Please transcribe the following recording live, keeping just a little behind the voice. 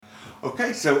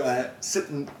Okay, so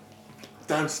sitting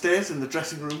downstairs in the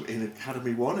dressing room in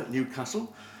Academy 1 at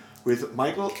Newcastle with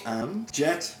Michael and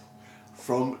Jett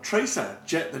from Tracer.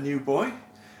 Jett, the new boy.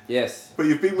 Yes. But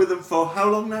you've been with them for how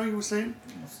long now, you were saying?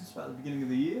 Since about the beginning of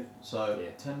the year, so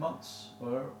 10 months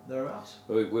or thereabouts.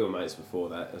 We were mates before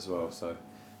that as well, so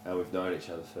we've known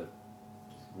each other for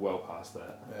well past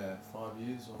that. Yeah, 5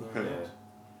 years or Okay. thereabouts.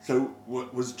 So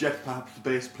was Jett perhaps the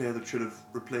bass player that should have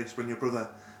replaced when your brother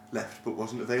left but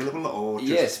wasn't available, or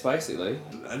just, Yes, basically.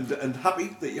 and happy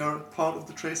that you're part of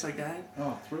the Tracer gang?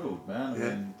 Oh, thrilled, man. Yeah.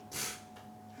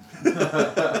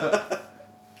 I mean,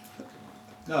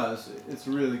 no, it's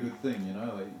a really good thing, you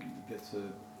know. Like you get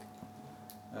to.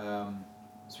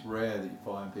 It's rare that you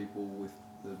find people with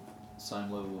the same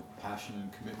level of passion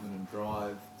and commitment and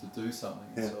drive to do something.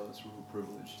 Yeah. So it's a real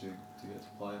privilege to get to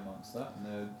play amongst that, and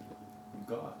they're good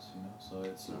guys, you know. So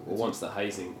it's. Well, once the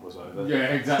hazing was over.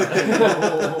 Yeah,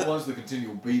 exactly. Once the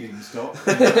continual beating stopped.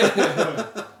 Yeah,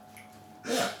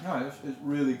 no, it's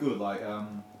really good. Like,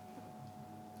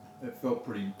 it felt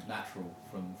pretty natural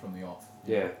from the off.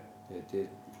 Yeah, it did.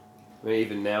 I mean,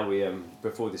 even now we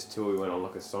before this tour we went on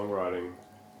like a songwriting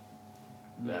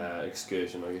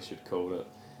excursion, I guess you'd call it,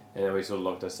 and then we sort of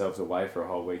locked ourselves away for a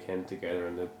whole weekend together,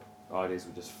 and the ideas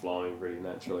were just flowing really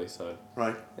naturally. So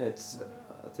Right. it's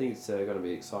I think it's going to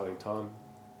be an exciting time.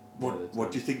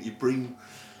 What do you think you bring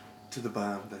to the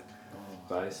band then?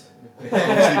 Bass. Obviously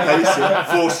bass,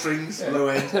 yeah. 4 strings, low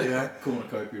end, yeah.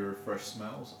 Cornucopia of fresh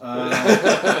smells. And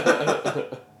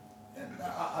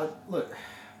look,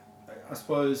 I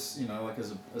suppose, you know, like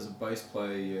as a bass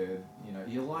player, you know,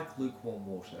 you like lukewarm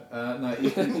water. No, you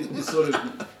sort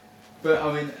of. But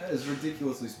I mean, as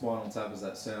ridiculously Spinal Tap as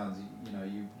that sounds, you know,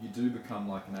 you do become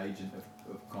like an agent of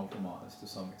compromise to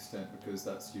some extent, because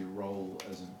that's your role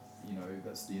as you know,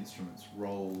 that's the instrument's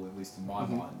role, at least in my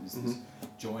mind, is this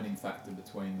joining factor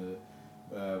between the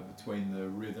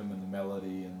rhythm and the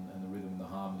melody and the rhythm and the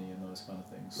harmony and those kind of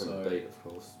things. And So the beat, of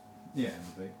course. yeah, and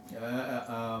the beat.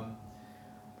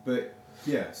 But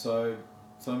yeah, so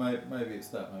maybe it's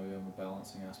that. Maybe I'm a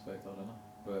balancing aspect. I don't know.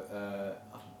 But I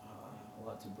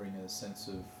like to bring a sense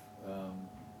of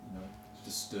you know,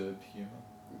 disturbed humour.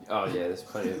 Oh yeah, there's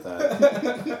plenty of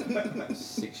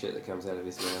sick shit that comes out of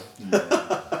his mouth.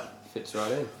 Yeah. Fits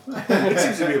right in. It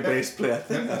seems to be a bass player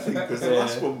thing, I think, because the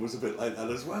last one was a bit like that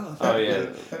as well. I think. Oh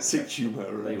yeah. Sick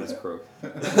humour. He was crook.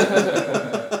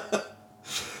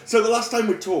 So the last time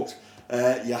we talked,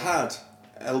 you had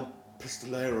El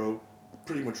Pistolero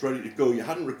pretty much ready to go. You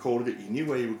hadn't recorded it. You knew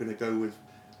where you were going to go with.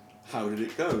 How did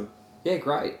it go? Yeah,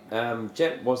 great.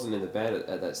 Jett wasn't in the band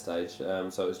at that stage, so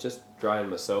it was just Dre and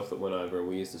myself that went over, and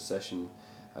we used a session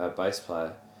bass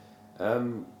player.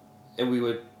 And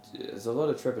there's a lot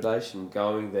of trepidation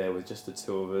going there with just the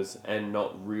two of us and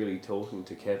not really talking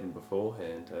to Kevin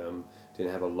beforehand.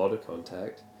 Didn't have a lot of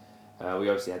contact. We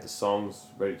obviously had the songs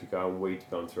ready to go, and we'd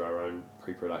gone through our own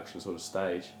pre-production sort of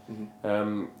stage.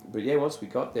 Mm-hmm. But yeah, once we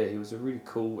got there, he was a really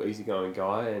cool, easygoing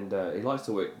guy, and he likes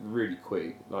to work really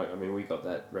quick. Like, I mean, we got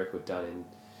that record done in,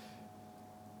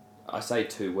 I say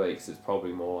 2 weeks, it's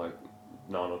probably more like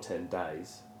 9 or 10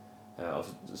 days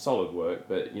of solid work,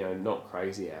 but you know, not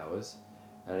crazy hours.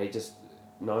 And he just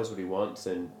knows what he wants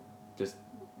and just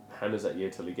hammers at you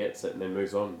till he gets it, and then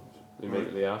moves on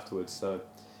immediately afterwards. So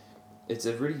it's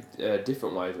a really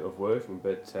different way of working,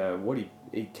 but what he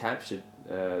captured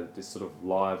this sort of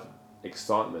live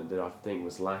excitement that I think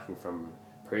was lacking from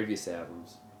previous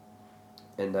albums.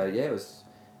 And yeah, it was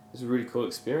a really cool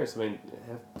experience. I mean,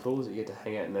 how cool is it you get to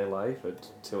hang out in LA for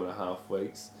 2.5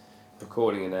 weeks,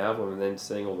 recording an album, and then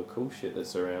seeing all the cool shit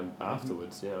that's around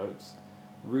afterwards. You know, it's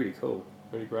really cool,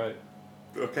 really great.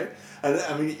 Okay. And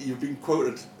I mean, you've been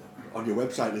quoted on your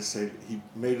website as saying he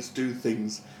made us do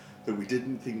things that we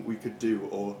didn't think we could do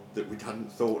or that we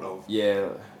hadn't thought of. Yeah.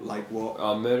 Like what?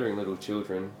 Murdering little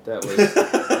children. That was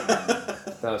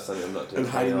that was something I'm not doing.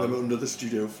 And hiding them under the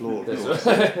studio floor. That's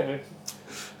right.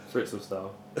 Fritzl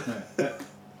style.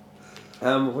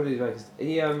 What did he make?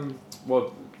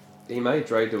 He made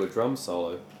Dre do a drum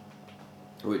solo,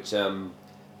 which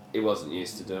he wasn't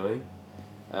used to doing.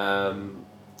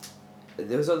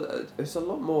 There was a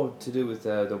lot more to do with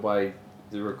the way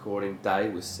the recording day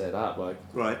was set up. Like,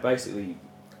 right. Basically,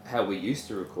 how we used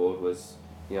to record was,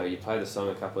 you know, you play the song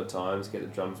a couple of times, get the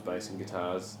drums, bass, and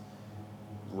guitars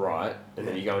right, and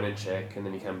then you go in and check, and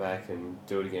then you come back and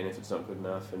do it again if it's not good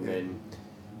enough, and then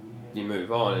you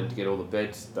move on and get all the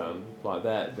beds done like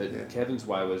that. But Kevin's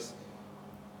way was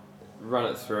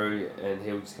run it through, and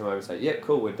he'll just come over and say, "Yep,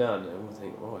 cool, we're done." And we'll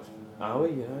think, "What? Are we?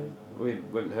 You know, we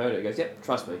haven't heard it." He goes, "Yep,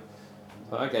 trust me."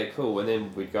 Okay, cool. And then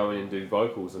we'd go in and do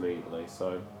vocals immediately.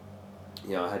 So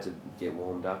I had to get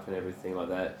warmed up and everything like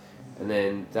that. And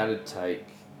then that'd take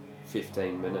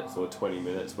 15 minutes or 20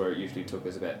 minutes, where it usually took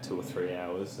us about 2 or 3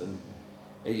 hours. And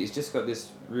it's just got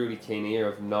this really keen ear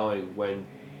of knowing when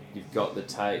you've got the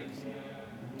take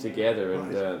together,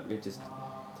 and it just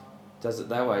does it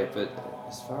that way. But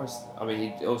as far as,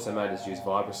 he also made us use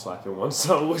vibroslap in one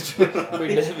song, which we'd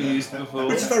never used before.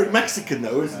 Which is very Mexican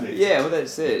though, isn't it? Yeah, well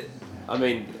that's it.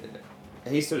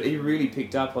 He really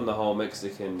picked up on the whole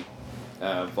Mexican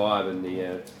vibe and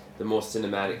the more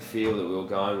cinematic feel that we were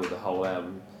going with the whole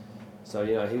album. So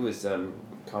he was kind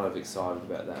of excited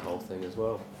about that whole thing as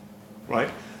well.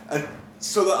 Right, and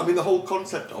so the whole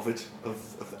concept of it,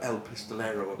 of El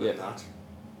Pistolero and that.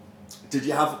 Did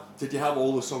you have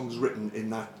all the songs written in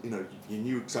that? You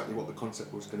knew exactly what the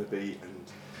concept was going to be, and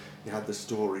you had the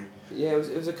story. Yeah,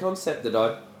 it was a concept that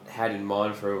I had in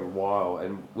mind for a while,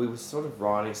 and we were sort of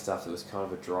writing stuff that was kind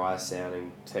of a dry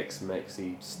sounding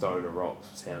Tex-Mexy stoner rock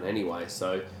sound anyway.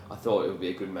 So I thought it would be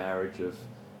a good marriage of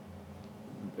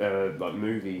like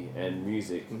movie and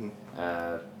music.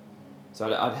 Mm-hmm. So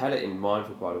I'd had it in mind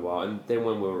for quite a while, and then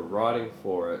when we were writing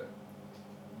for it,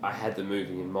 I had the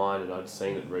movie in mind, and I'd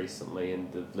seen it recently,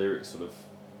 and the lyrics sort of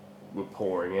were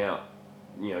pouring out,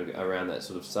 around that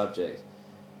sort of subject.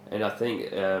 And I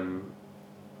think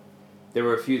there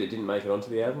were a few that didn't make it onto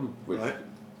the album, which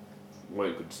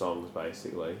weren't good songs,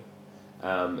 basically.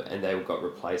 And they got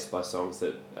replaced by songs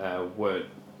that weren't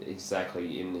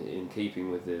exactly in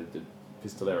keeping with the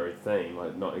Pistolero theme,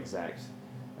 like not exact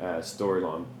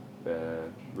storyline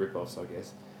rip-offs, I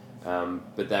guess.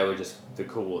 But they were just the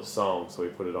coolest songs, so we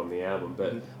put it on the album.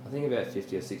 But I think about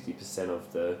 50 or 60%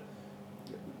 of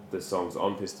the songs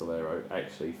on Pistolero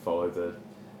actually follow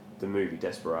the movie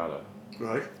Desperado.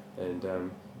 Right. And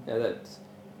that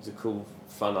was a cool,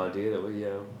 fun idea that we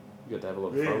got to have a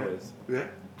lot of fun with. Yeah,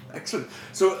 excellent.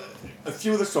 So a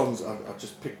few of the songs I've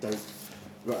just picked out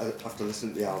after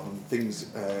listening to the album,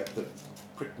 things that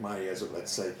pricked my ears up,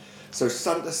 let's say. So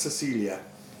Santa Cecilia.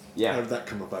 Yeah. How did that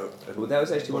come about? Well, that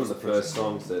was actually one of the first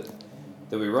songs that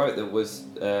we wrote that was,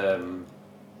 in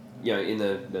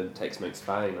the Tex-Mex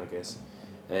vein, I guess.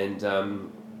 And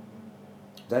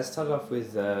that started off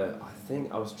with, I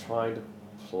think I was trying to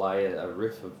play a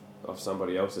riff of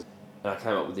somebody else's. And I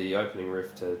came up with the opening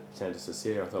riff to Santa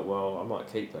Cecilia. I thought, well, I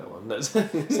might keep that one. That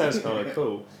sounds kind of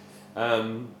cool.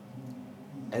 And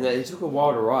then it took a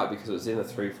while to write because it was in a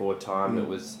 3/4 time. It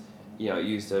was, it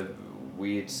used a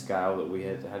weird scale that we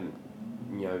hadn't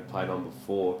played on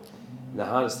before. And the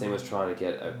hardest thing was trying to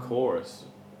get a chorus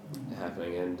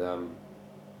happening, and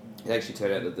it actually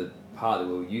turned out that the part that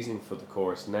we were using for the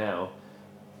chorus now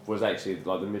was actually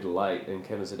like the middle eight, and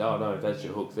Kevin said, "Oh no, that's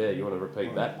your hook there. You want to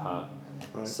repeat that part?"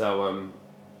 Right. So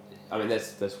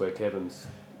that's where Kevin's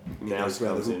now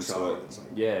comes into it.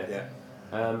 Yeah.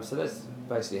 So that's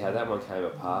basically how that one came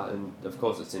apart, and of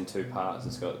course it's in 2 parts.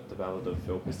 It's got the ballad of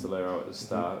El Pistolero at the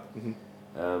start.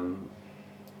 Mm-hmm.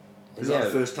 Is that the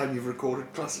first time you've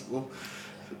recorded classical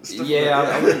stuff? Yeah,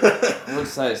 I wouldn't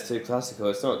say it's too classical.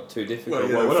 It's not too difficult.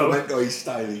 Flamenco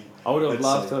style. I would have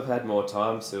loved to have had more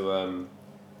time to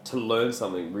learn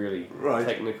something really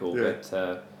technical,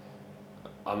 but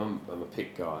I'm a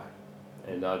pick guy,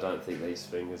 and I don't think these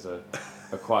fingers are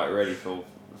quite ready for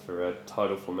a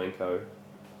total flamenco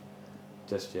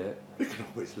just yet. You can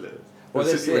always learn. Well,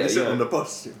 when you sit on the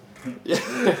bus. Yeah.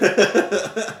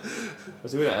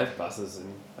 So we don't have buses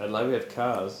and we have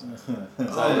cars.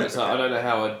 So I don't know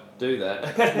how I'd do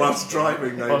that. Whilst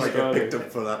driving, though, you might get picked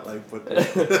up for that, but...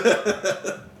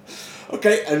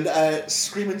 Okay, and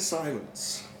Screaming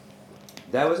Silence.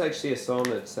 That was actually a song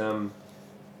that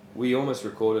we almost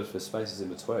recorded for Spaces in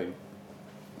Between,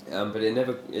 but it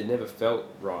never felt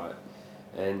right,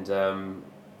 and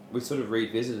we sort of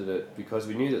revisited it because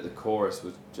we knew that the chorus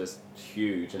was just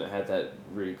huge and it had that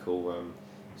really cool,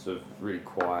 sort of really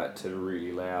quiet to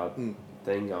really loud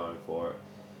thing going for it.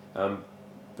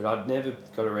 But I'd never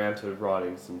got around to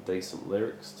writing some decent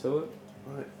lyrics to it.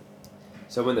 Right.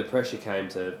 So when the pressure came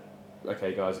to,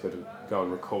 okay guys, got to go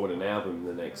and record an album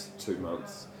in the next 2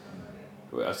 months,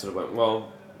 I sort of went,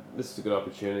 well, this is a good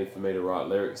opportunity for me to write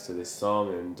lyrics to this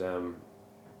song and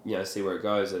see where it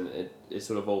goes, and it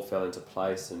sort of all fell into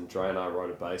place, and Dre and I wrote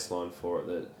a bass line for it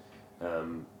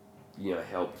that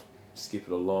helped skip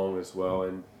it along as well,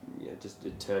 and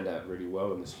it turned out really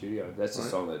well in the studio. That's a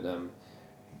song that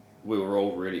we were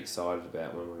all really excited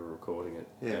about when we were recording it,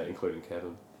 including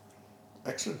Kevin.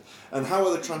 Excellent. And how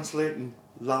are they translating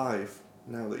live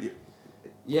now that you...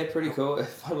 Yeah, pretty cool.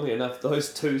 Funnily enough,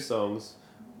 those 2 songs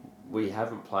we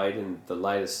haven't played in the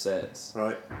latest sets.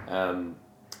 Right.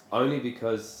 Only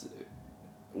because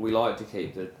we like to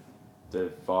keep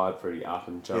the vibe pretty up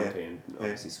and jumpy, and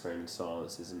obviously Screaming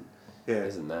Silence isn't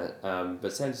that.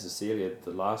 But Santa Cecilia,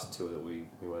 the last tour that we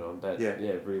went on, that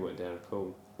really went down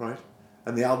cool. Right.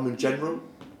 And the album in general,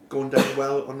 going down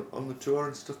well on the tour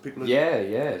and stuff. People are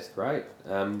it's great.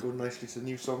 going nicely to the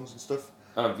new songs and stuff.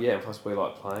 And plus we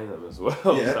like playing them as well.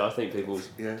 Yeah. So I think people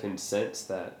can sense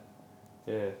that.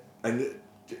 Yeah. And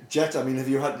Jett, I mean, have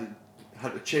you had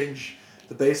to change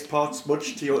the bass parts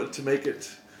much to make it?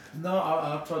 No,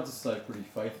 I've tried to stay pretty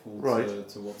faithful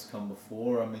to what's come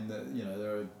before. I mean,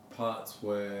 there are parts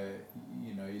where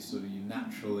you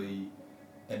naturally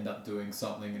end up doing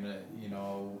something, and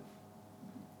I'll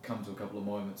come to a couple of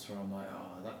moments where I'm like,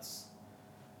 that's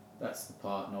the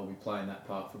part, and I'll be playing that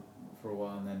part for a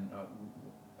while, and then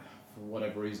for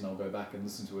whatever reason I'll go back and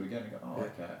listen to it again and go,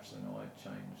 okay, actually no, I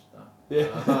changed that.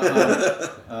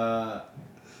 Yeah.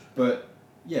 But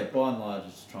yeah, by and large,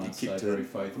 just try and stay very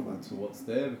faithful to what's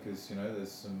there, because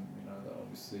there's some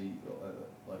obviously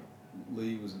like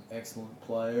Lee was an excellent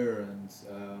player, and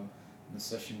the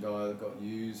session guy that got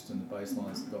used and the bass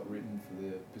lines that got written for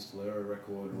the Pistolero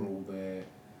record are all there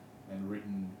and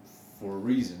written for a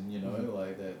reason,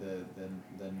 like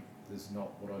then there's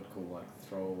not what I'd call like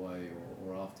throwaway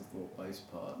or afterthought bass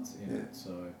parts in it.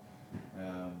 So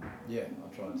I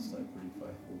tried to stay pretty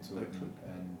faithful to it,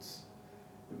 and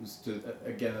it was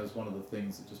again, it was one of the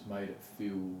things that just made it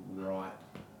feel right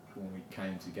when we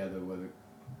came together. When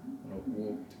I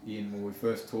walked in, when we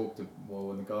first talked,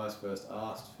 when the guys first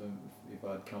asked if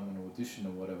I'd come and audition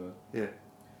or whatever. Yeah.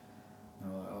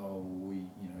 We've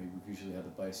usually had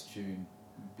the bass tune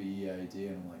BEAD,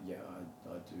 and I'm like,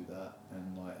 I do that,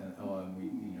 and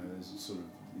we, there's sort of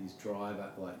these drive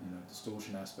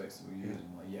distortion aspects that we use, and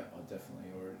I'm like, I definitely,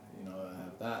 I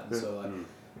have that, and so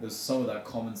there's some of that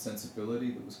common sensibility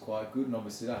that was quite good, and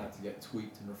obviously that had to get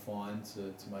tweaked and refined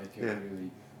to make it really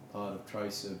part of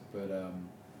Tracer, but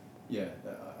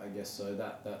I guess so.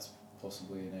 That's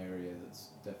possibly an area that's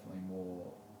definitely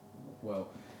more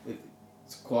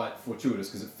it's quite fortuitous,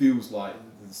 because it feels like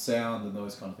the sound and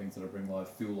those kind of things that I bring live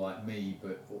feel like me,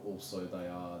 but also they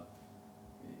are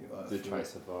the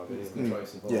Tracer vibe. It's the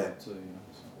Tracer vibe too.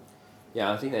 So.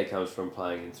 Yeah, I think that comes from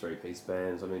playing in 3-piece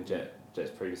bands. I mean,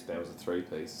 Jett's previous band was a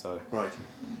 3-piece, so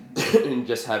and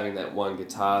just having that one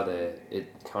guitar there,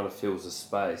 it kind of fills the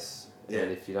space. Yeah.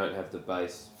 And if you don't have the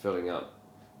bass filling up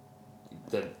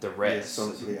the rest,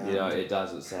 it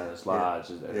doesn't sound as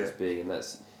large and as big, and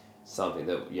that's something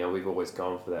that we've always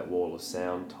gone for, that wall of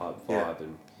sound type vibe,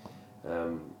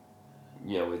 and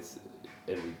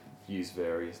we've used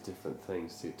various different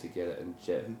things to get it. And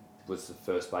Jett was the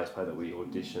first bass player that we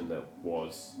auditioned that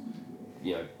was,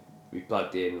 we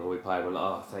plugged in and we played, and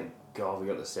thank God we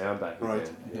got the sound back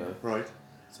again. Right.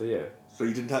 So yeah. So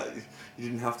you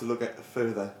didn't have to look at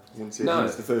further once he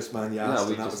was the first man you asked,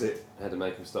 and that was it. Had to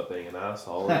make him stop being an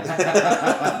asshole.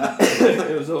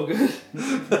 It was all good.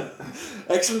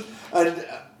 Excellent. And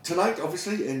tonight,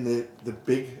 obviously, in the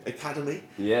big academy.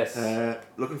 Yes.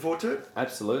 Looking forward to it?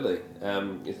 Absolutely.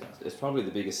 It's probably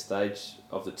the biggest stage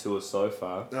of the tour so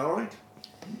far. All right.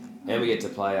 And we get to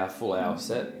play our full hour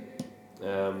set,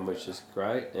 which is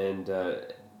great. And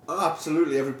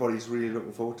absolutely, everybody's really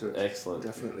looking forward to it. Excellent.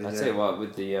 Definitely. I tell you what,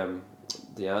 with the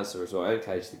Answer as well, and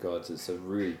Cage the Gods, it's a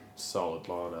really solid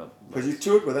lineup. Because you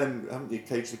toured with them, haven't you?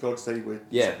 Cage the Gods, they were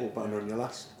support band on your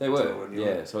last. They were,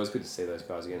 so it was good to see those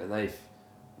guys again, and they've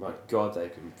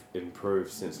can improve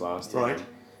since last time. Right.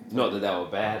 Not that they were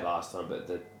bad last time, but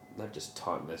they've just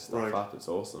tightened their stuff up. It's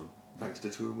awesome. Thanks to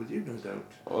touring with you, no doubt.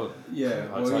 Well, you're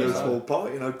a small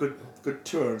part, good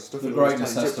tour and stuff. The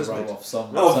greatness has to rub off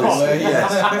somewhere.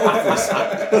 Yes.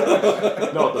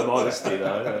 Not the modesty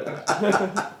though.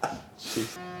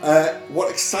 What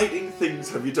exciting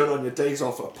things have you done on your days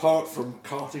off apart from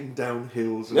carting down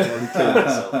hills and nearly killing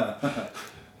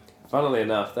yourself? Funnily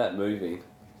enough, that movie,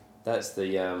 that's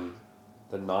the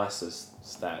nicest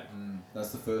stack.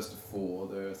 That's the first of 4.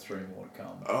 There are 3 more to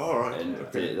come. Oh, right. And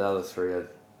the other 3 are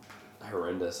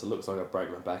horrendous. It looks like I broke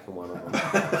my back in one of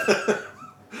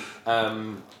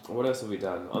them. What else have we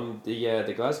done? On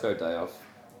the Glasgow day off,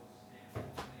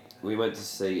 we went to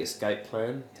see Escape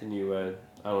Plan, the new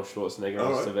Arnold Schwarzenegger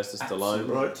and Sylvester Stallone.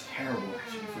 Right. Terrible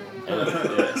action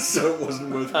film. So it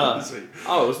wasn't worth watching.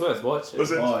 Oh, it was worth watching.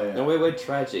 Was it? Oh, yeah. And we're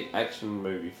tragic action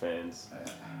movie fans.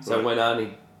 So when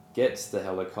Arnie gets the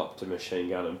helicopter machine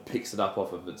gun and picks it up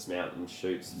off of its mount and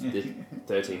shoots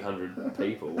 1,300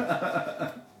 people,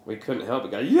 we couldn't help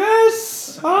but go,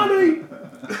 yes, Arnie!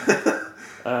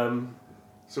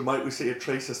 So might we see a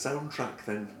Tracer soundtrack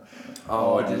then?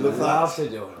 Oh, I'd love that. After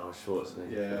doing Arnold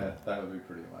Schwarzenegger. Yeah, that would be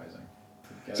pretty amazing.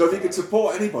 So if you could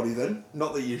support anybody then,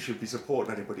 not that you should be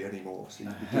supporting anybody anymore, so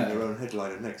you'd be doing your own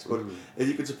headliner next, but if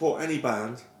you could support any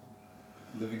band...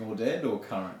 Living or dead or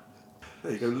current?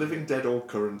 There you go, living, dead or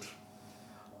current.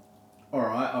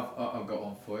 Alright, I've got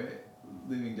one for you.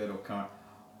 Living, dead or current.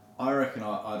 I reckon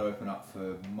I'd open up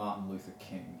for Martin Luther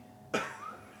King.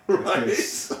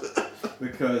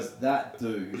 Because that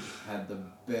dude had the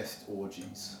best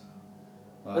orgies.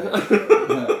 Like,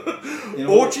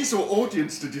 orgies or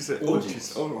audience? Did you say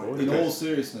orgies? Oh, right. In all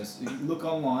seriousness, if you look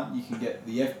online, you can get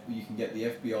the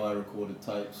FBI recorded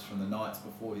tapes from the nights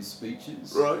before his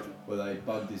speeches, right, where they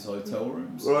bugged his hotel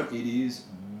rooms. Right. It is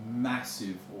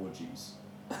massive orgies.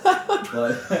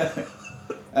 Like,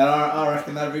 and I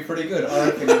reckon that'd be pretty good. I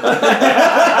reckon.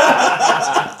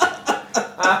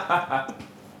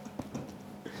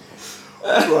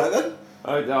 Right then.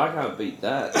 I can't beat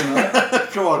that. You know,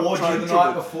 come on. Orgy the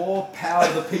night before, power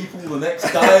of the people the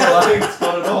next day. Like, it's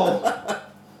got it all.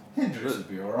 Hendrix would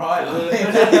be alright.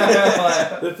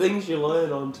 The things you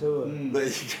learn on tour. There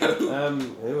you go.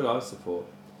 Who would I support?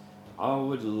 I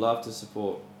would love to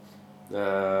support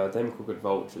them Crooked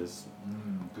Vultures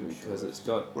because it's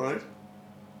got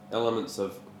elements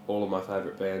of all of my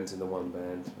favourite bands in the one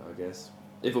band, I guess.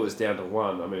 If it was down to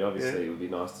one, I mean, obviously it would be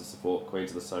nice to support Queens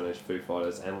of the Stone Age, Foo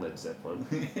Fighters, and Led Zeppelin.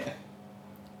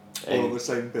 All on the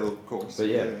same bill, of course. But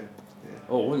yeah.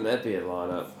 Oh, wouldn't that be a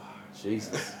lineup?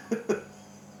 Jesus.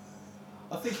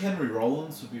 I think Henry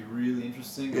Rollins would be really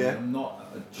interesting. Yeah. I'm not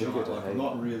a giant, I'm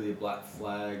not really a Black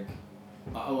Flag.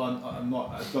 I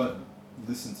don't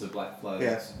listen to Black Flag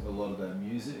a lot of their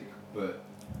music, but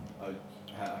I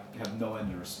have no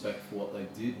end of respect for what they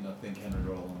did, and I think Henry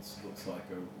Rollins looks like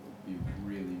a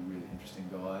really, really interesting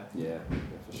guy. Yeah,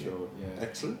 for sure. Yeah.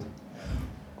 Excellent.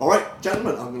 All right,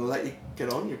 gentlemen, I'm going to let you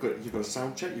get on. You've got a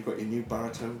sound check. You've got your new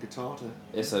baritone guitar to...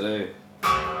 Yes, I do.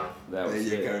 There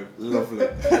you go. Lovely.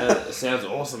 It sounds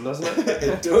awesome, doesn't it?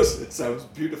 It does. It sounds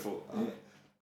beautiful.